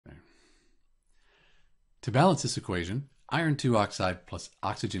To balance this equation, iron 2 oxide plus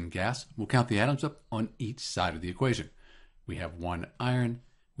oxygen gas will count the atoms up on each side of the equation. We have 1 iron,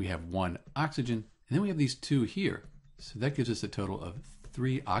 we have 1 oxygen, and then we have these 2 here. So that gives us a total of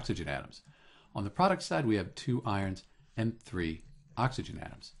 3 oxygen atoms. On the product side, we have 2 irons and 3 oxygen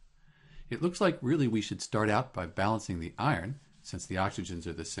atoms. It looks like really we should start out by balancing the iron. Since the oxygens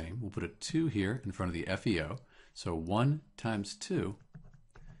are the same, we'll put a 2 here in front of the FeO. So 1 times 2,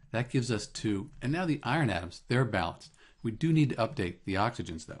 that gives us 2. And now the iron atoms, they're balanced. We do need to update the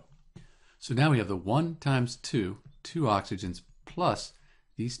oxygens though. So now we have the 1 times 2, 2 oxygens plus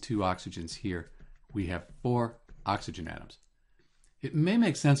these 2 oxygens here. We have 4 oxygen atoms. It may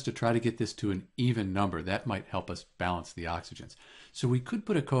make sense to try to get this to an even number. That might help us balance the oxygens. So we could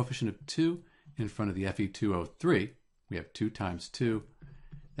put a coefficient of 2 in front of the Fe2O3. We have 2 times 2.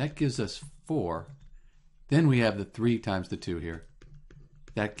 That gives us 4. Then we have the 3 times the 2 here.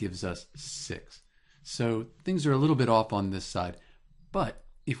 That gives us 6. So things are a little bit off on this side. But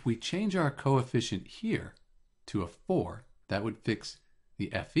if we change our coefficient here to a 4, that would fix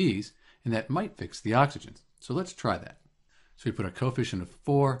the Fe's, and that might fix the oxygens. So let's try that. So we put a coefficient of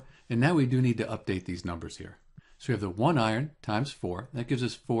 4, and now we do need to update these numbers here. So we have the 1 iron times 4. That gives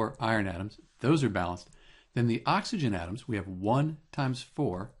us 4 iron atoms. Those are balanced. Then the oxygen atoms, we have 1 times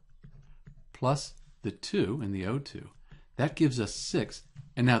 4 plus the 2 in the O2. That gives us 6,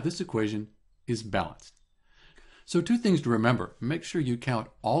 and now this equation is balanced. So 2 things to remember. Make sure you count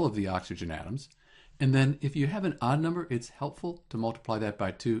all of the oxygen atoms, and then if you have an odd number, it's helpful to multiply that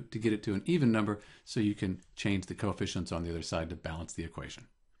by 2 to get it to an even number so you can change the coefficients on the other side to balance the equation.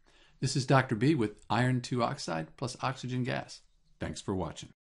 This is Dr. B with iron 2 oxide plus oxygen gas. Thanks for watching.